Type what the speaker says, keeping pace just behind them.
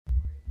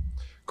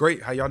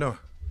Great. How y'all doing?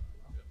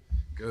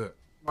 Good.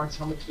 Marcus,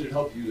 how much did it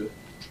help you to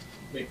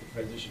make the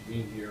transition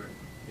being here and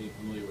being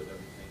familiar with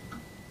everything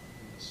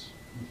in this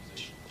new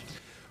position?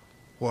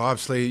 Well,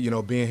 obviously,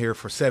 being here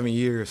for 7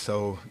 years,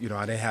 so,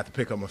 I didn't have to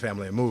pick up my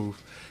family and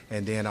move.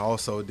 And then I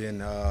also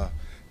didn't, I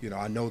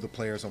know the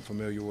players. I'm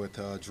familiar with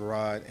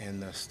Gerard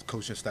and the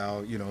coaching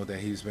style, that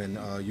he's been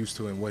used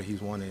to and what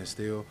he's wanted to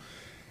instill.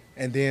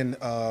 And then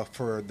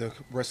for the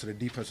rest of the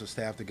defensive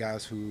staff, the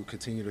guys who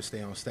continue to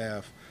stay on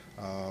staff,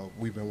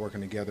 we've been working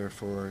together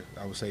for,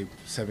 I would say,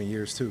 7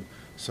 years too.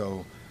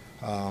 So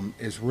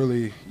it's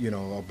really,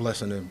 a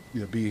blessing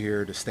to be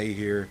here, to stay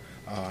here,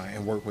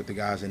 and work with the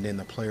guys, and then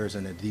the players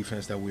and the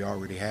defense that we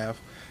already have,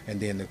 and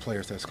then the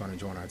players that's going to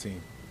join our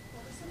team.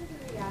 What were some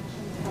of the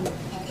reactions from the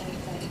players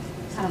that you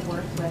kind of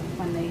worked with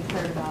when they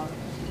heard about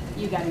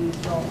you getting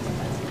this role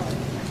as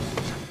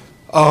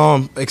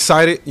coach?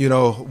 Excited,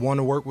 want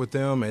to work with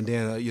them, and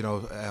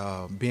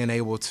then, being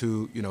able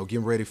to,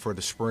 get ready for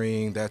the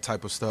spring, that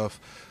type of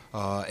stuff.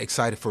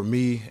 Excited for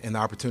me and the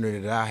opportunity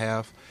that I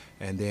have,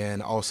 and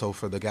then also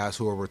for the guys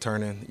who are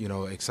returning,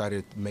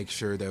 excited to make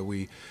sure that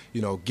we,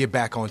 get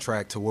back on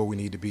track to where we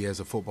need to be as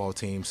a football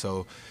team.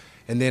 So,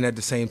 and then at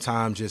the same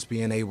time, just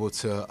being able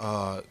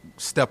to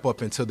step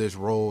up into this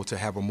role to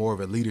have more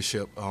of a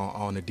leadership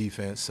on the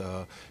defense,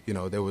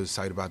 they were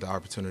excited about the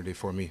opportunity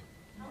for me.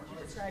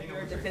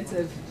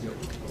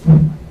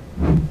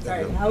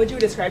 How would you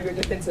describe your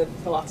defensive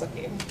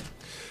philosophy?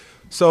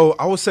 So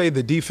I would say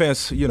the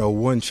defense,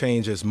 wouldn't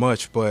change as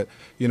much, but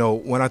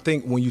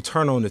when you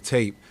turn on the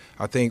tape,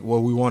 I think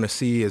what we want to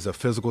see is a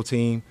physical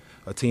team,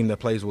 a team that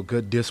plays with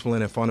good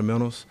discipline and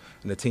fundamentals,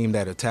 and a team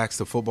that attacks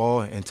the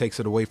football and takes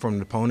it away from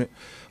the opponent.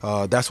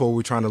 That's what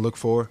we're trying to look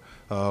for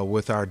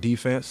with our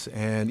defense,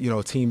 and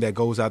a team that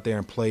goes out there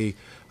and play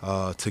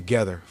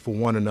together for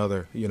one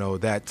another.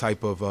 That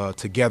type of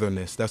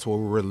togetherness. That's what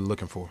we're really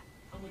looking for.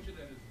 How much of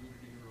that is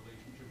rooted in your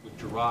relationship with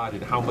Gerard,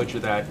 and how much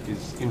of that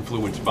is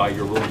influenced by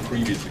your own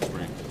previous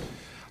experience?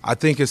 I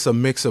think it's a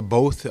mix of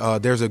both.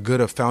 There's a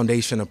good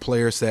foundation of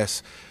players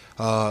that's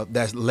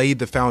laid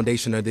the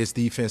foundation of this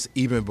defense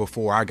even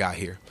before I got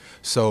here.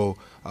 So,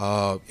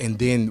 and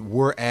then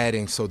we're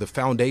adding. So the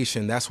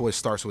foundation, that's what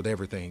starts with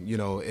everything.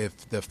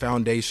 If the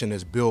foundation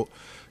is built,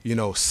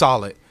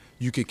 solid,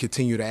 you could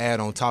continue to add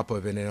on top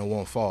of it and it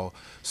won't fall.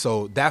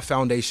 So that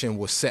foundation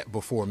was set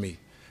before me.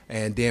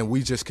 And then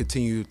we just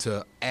continue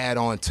to add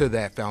on to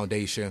that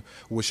foundation,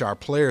 which our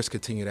players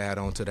continue to add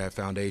on to that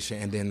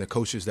foundation. And then the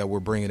coaches that we're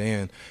bringing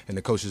in and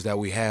the coaches that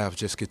we have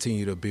just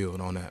continue to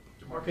build on that.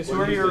 DeMarcus,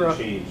 who are your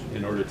change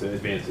in order to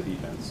advance the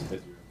defense, as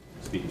you're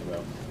speaking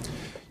about?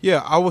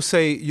 Yeah, I would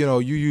say, you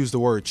use the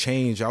word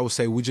change. I would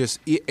say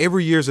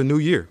every year is a new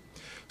year.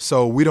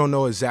 So we don't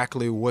know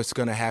exactly what's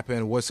going to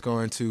happen, what's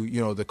going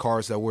to, the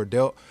cards that we're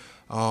dealt.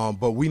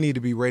 But we need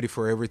to be ready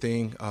for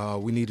everything.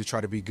 We need to try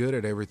to be good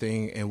at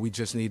everything, and we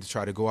just need to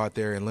try to go out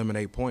there and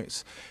eliminate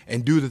points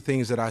and do the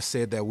things that I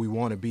said that we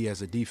want to be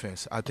as a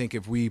defense. I think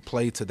if we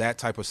play to that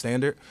type of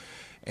standard,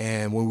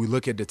 and when we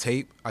look at the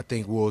tape, I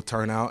think we'll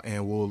turn out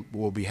and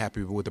we'll be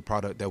happy with the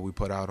product that we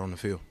put out on the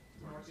field.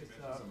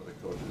 Some of the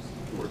coaches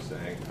were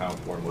saying how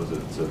important was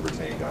it to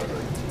retain guys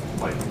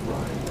like Mike and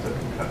Brian to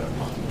have that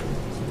continuity?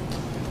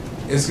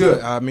 It's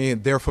good. I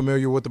mean, they're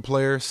familiar with the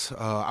players.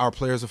 Our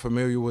players are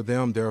familiar with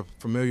them. They're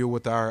familiar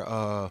with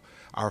our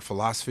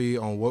philosophy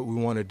on what we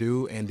want to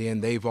do, and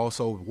then they've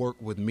also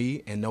worked with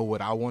me and know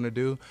what I want to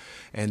do.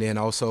 And then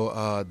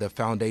also the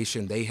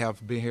foundation, they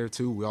have been here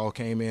too. We all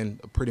came in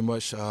pretty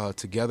much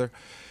together.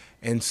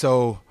 And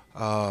so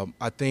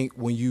I think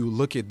when you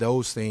look at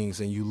those things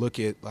and you look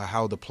at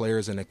how the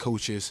players and the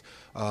coaches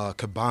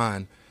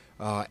combine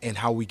and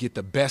how we get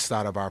the best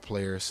out of our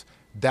players,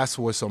 that's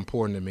what's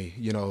important to me.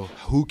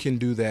 Who can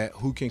do that,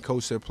 who can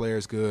coach their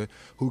players good,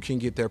 who can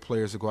get their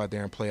players to go out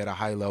there and play at a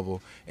high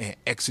level and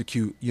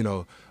execute,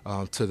 to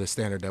the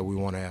standard that we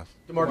want to have.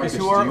 DeMarcus,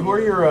 who are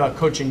your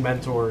coaching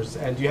mentors,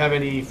 and do you have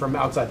any from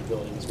outside the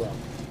building as well?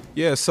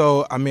 Yeah,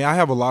 so, I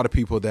have a lot of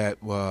people that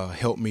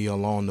help me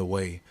along the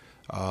way.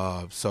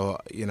 So,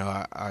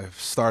 I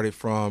started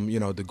from,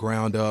 the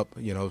ground up,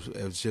 it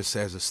was just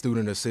as a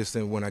student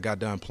assistant when I got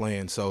done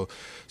playing. So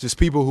just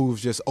people who've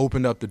just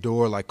opened up the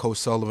door, like Coach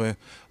Sullivan,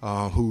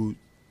 who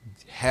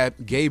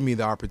gave me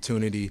the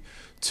opportunity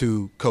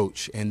to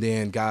coach, and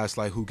then guys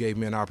like who gave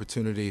me an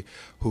opportunity,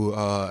 who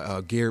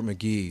Garrett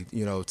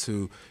McGee,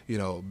 to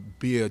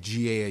be a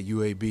GA at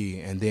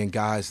UAB, and then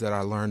guys that I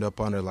learned up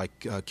under like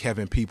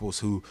Kevin Peoples,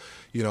 who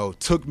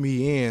took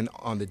me in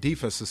on the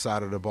defensive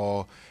side of the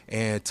ball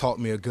and taught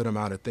me a good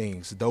amount of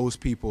things. Those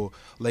people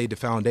laid the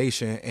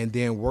foundation, and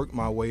then worked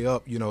my way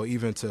up,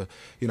 even to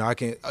I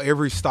can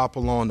every stop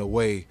along the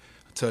way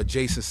to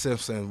Jason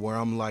Simpson, where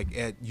I'm like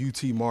at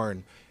UT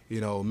Martin,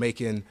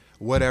 making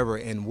whatever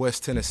in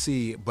West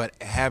Tennessee, but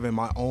having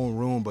my own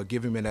room, but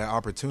giving me that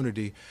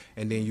opportunity.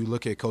 And then you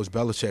look at Coach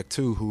Belichick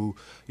too, who,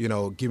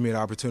 give me an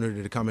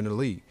opportunity to come in the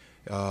league.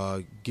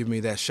 Give me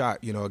that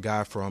shot, a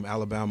guy from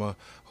Alabama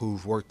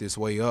who's worked his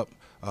way up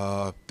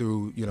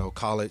through,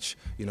 college,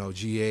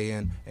 GA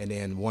and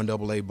then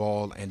 1AA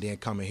ball, and then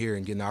coming here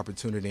and getting the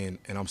opportunity,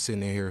 and I'm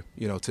sitting in here,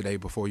 today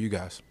before you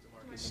guys.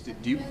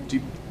 Do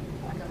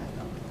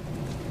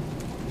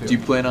you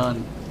plan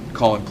on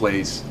calling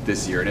plays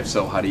this year? And if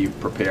so, how do you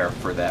prepare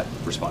for that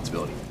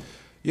responsibility?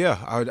 Yeah,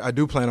 I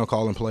do plan on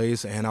calling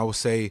plays, and I would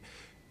say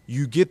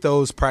you get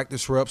those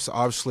practice reps,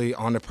 obviously,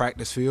 on the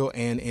practice field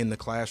and in the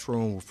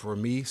classroom for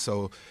me.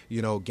 So,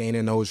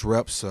 gaining those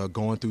reps,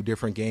 going through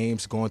different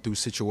games, going through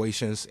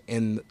situations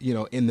in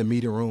the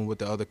meeting room with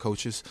the other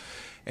coaches.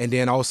 And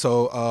then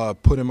also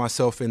putting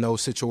myself in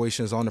those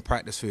situations on the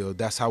practice field.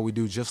 That's how we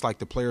do, just like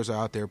the players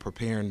are out there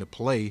preparing to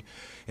play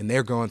and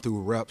they're going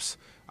through reps.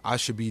 I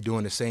should be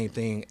doing the same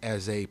thing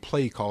as a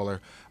play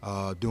caller,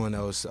 doing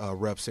those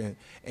reps. And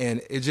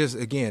it just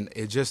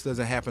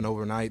doesn't happen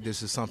overnight.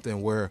 This is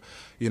something where,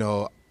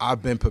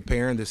 I've been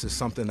preparing. This is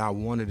something I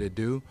wanted to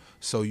do.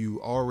 So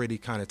you already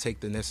kind of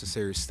take the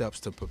necessary steps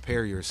to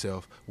prepare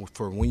yourself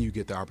for when you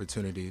get the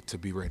opportunity to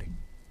be ready.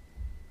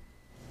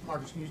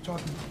 Marcus, can you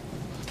talk?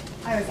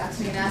 I was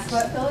actually going to ask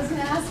what Phil was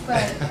going to ask,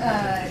 but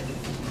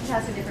to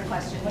ask a different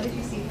question. What did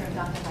you see from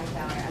Dr.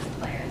 Hightower as a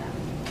player, though?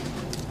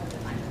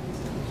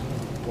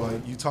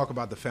 Well, you talk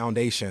about the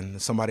foundation.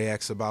 Somebody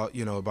asks about,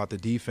 about the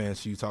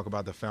defense. You talk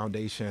about the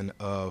foundation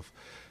of,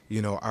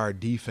 our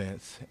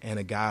defense, and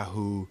a guy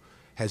who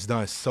has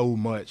done so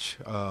much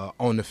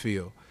on the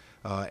field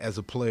as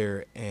a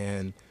player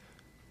and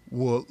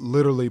will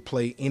literally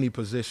play any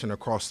position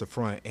across the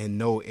front and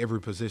know every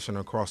position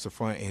across the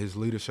front, and his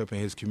leadership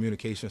and his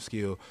communication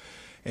skill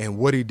and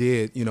what he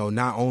did,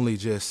 not only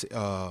just,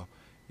 on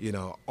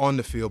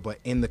the field, but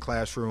in the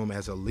classroom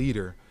as a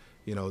leader,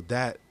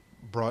 that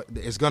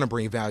it's going to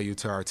bring value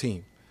to our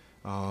team.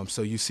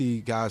 So you see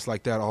guys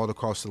like that all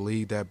across the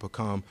league that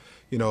become,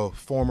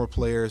 former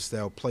players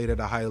that played at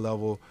a high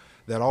level,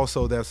 that's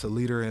a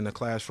leader in the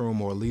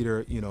classroom or a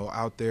leader,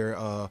 out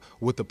there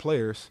with the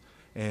players.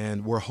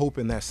 And we're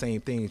hoping that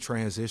same thing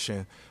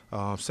transition,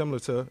 similar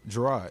to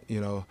Gerard,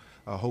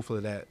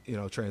 hopefully that,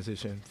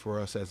 transition for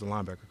us as a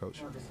linebacker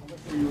coach. Marcus, how much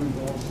were you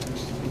involved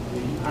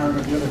in the hiring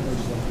of the other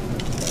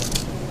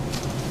coaches?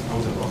 I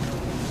was involved.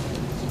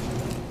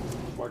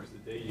 Marcus,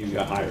 the day you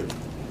got hired,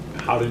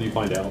 how did you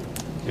find out,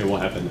 and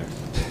what happened next?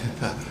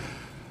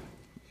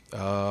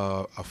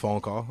 A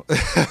phone call.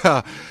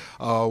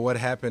 What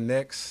happened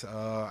next?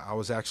 I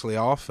was actually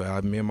off.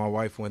 Me and my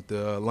wife went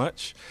to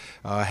lunch,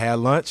 had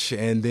lunch,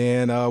 and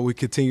then we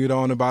continued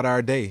on about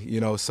our day.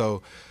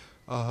 So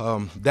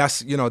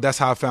that's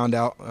how I found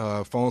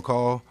out. Phone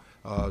call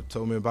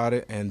told me about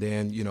it, and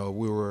then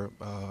we were,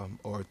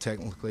 or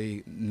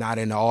technically not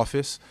in the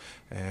office,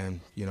 and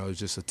it was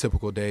just a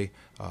typical day,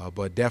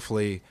 but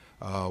definitely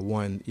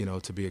one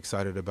to be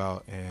excited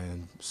about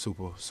and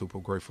super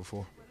grateful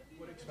for.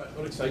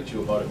 What excites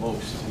you about it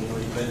most?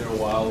 You've been there a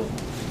while,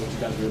 what you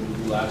guys were able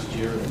to do last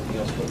year, and anything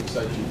else, what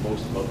excites you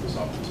most about this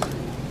opportunity?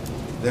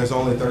 There's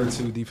only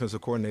 32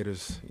 defensive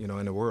coordinators,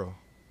 in the world.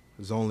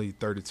 There's only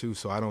 32,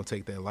 so I don't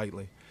take that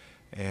lightly.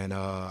 And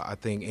I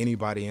think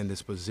anybody in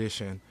this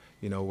position,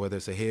 whether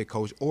it's a head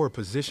coach or a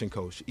position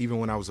coach, even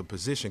when I was a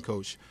position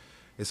coach,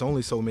 it's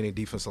only so many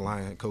defensive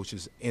line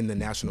coaches in the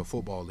National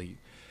Football League.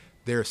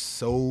 There's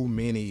so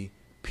many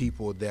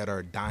people that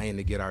are dying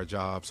to get our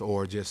jobs,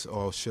 or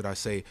should I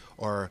say,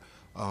 are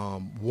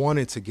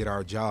wanting to get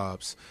our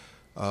jobs.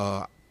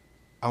 I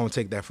don't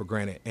take that for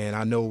granted. And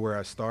I know where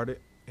I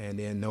started, and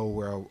then know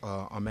where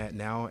I'm at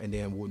now, and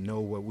then we'll know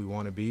what we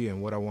want to be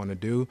and what I want to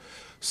do.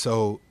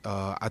 So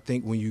I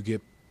think when you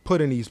get put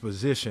in these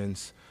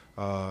positions,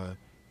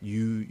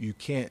 you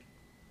can't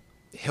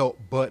help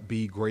but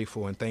be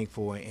grateful and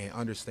thankful and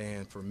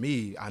understand. For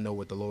me, I know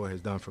what the Lord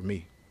has done for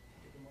me.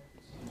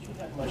 Did you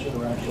have much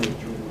interaction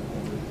with Jordan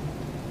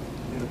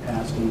in the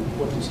past, and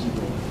what does he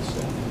bring to the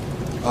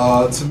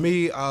staff? To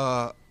me,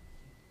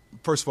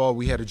 first of all,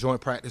 we had a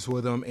joint practice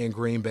with him in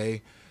Green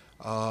Bay.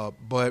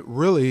 But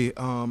really,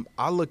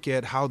 I look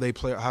at how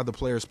the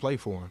players play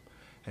for him,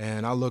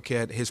 and I look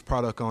at his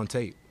product on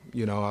tape.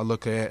 I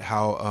look at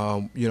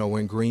how,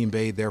 when Green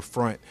Bay, their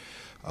front,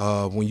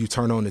 when you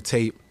turn on the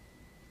tape,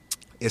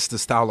 it's the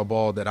style of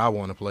ball that I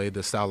want to play,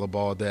 the style of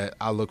ball that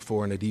I look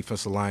for in a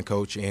defensive line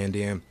coach, and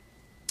then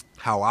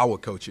how I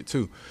would coach it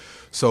too.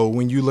 So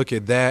when you look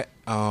at that,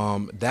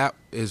 that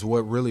is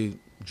what really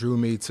drew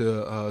me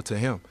to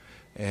him.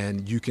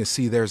 And you can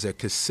see there's a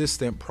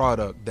consistent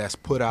product that's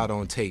put out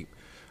on tape.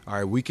 All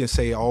right, we can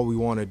say all we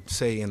want to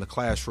say in the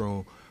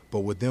classroom, but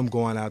with them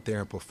going out there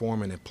and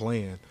performing and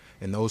playing,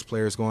 and those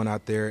players going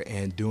out there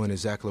and doing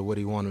exactly what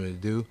he wanted to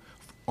do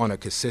on a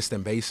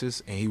consistent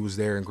basis, and he was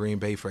there in Green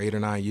Bay for 8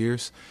 or 9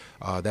 years,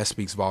 that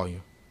speaks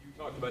volume. You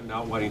talked about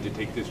not wanting to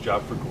take this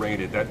job for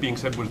granted. That being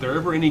said, was there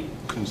ever any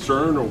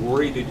concern or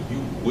worry that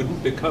you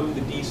wouldn't become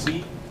the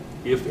DC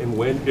if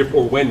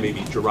or when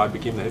maybe Gerard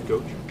became the head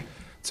coach?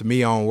 To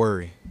me, I don't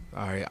worry.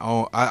 All right,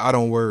 I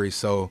don't worry.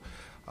 So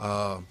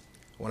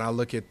when I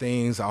look at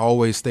things, I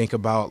always think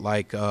about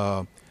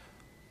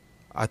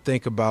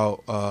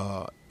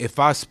if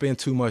I spend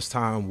too much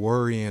time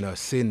worrying or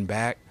sitting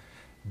back,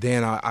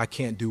 then I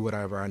can't do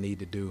whatever I need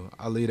to do.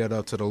 I leave that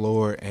up to the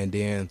Lord and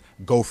then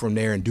go from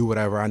there and do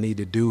whatever I need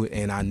to do.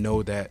 And I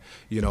know that,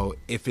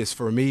 if it's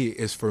for me,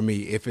 it's for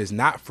me. If it's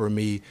not for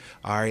me,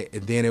 all right,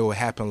 then it will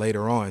happen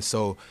later on.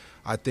 So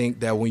I think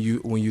that when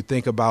you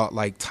think about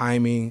like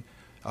timing,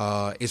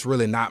 it's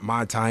really not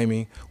my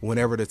timing.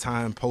 Whenever the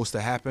time supposed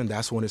to happen,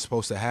 that's when it's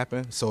supposed to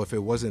happen. So if it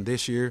wasn't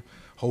this year,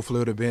 hopefully it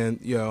would have been,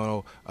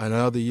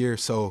 another year.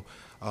 So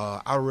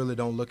I really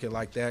don't look at it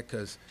like that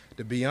because,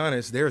 to be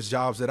honest, there's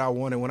jobs that I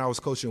wanted when I was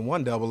coaching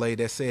 1AA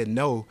that said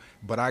no,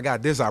 but I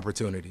got this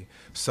opportunity.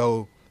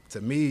 So to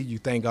me, you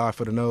thank God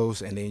for the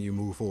no's and then you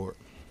move forward.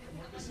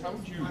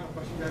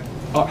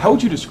 How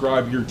would you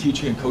describe your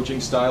teaching and coaching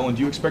style, and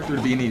do you expect there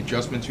to be any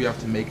adjustments you have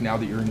to make now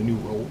that you're in a new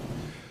role?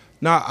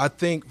 No, I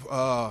think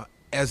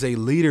as a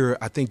leader,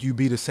 I think you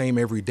be the same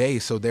every day,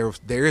 so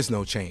there is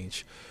no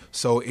change.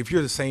 So if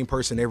you're the same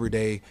person every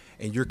day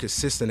and you're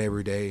consistent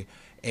every day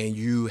and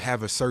you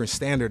have a certain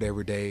standard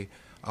every day,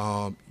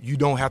 you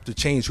don't have to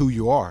change who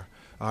you are,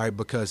 all right,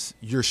 because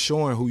you're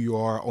showing who you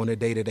are on a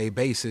day-to-day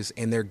basis,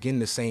 and they're getting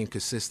the same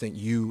consistent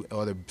you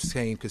or the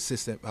same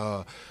consistent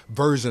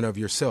version of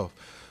yourself.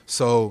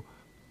 So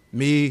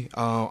me,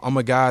 I'm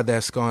a guy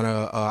that's going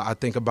to, I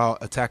think about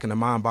attacking the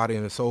mind, body,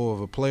 and the soul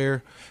of a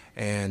player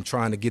and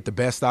trying to get the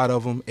best out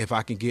of them. If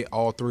I can get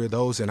all three of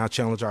those, and I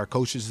challenge our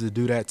coaches to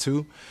do that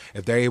too.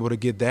 If they're able to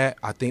get that,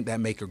 I think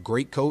that make a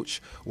great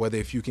coach. Whether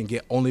if you can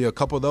get only a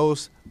couple of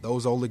those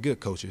are only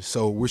good coaches.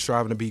 So we're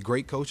striving to be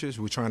great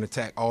coaches. We're trying to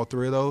attack all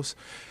three of those.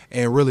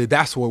 And really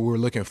that's what we're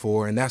looking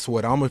for, and that's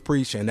what I'm going to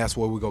preach, and that's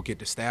what we're going to get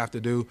the staff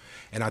to do.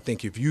 And I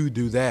think if you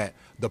do that,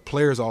 the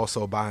players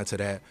also buy into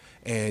that,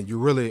 and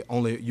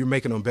you're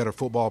making them better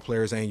football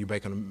players and you're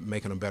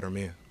making them better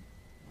men.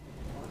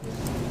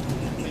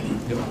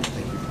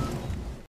 Thank you.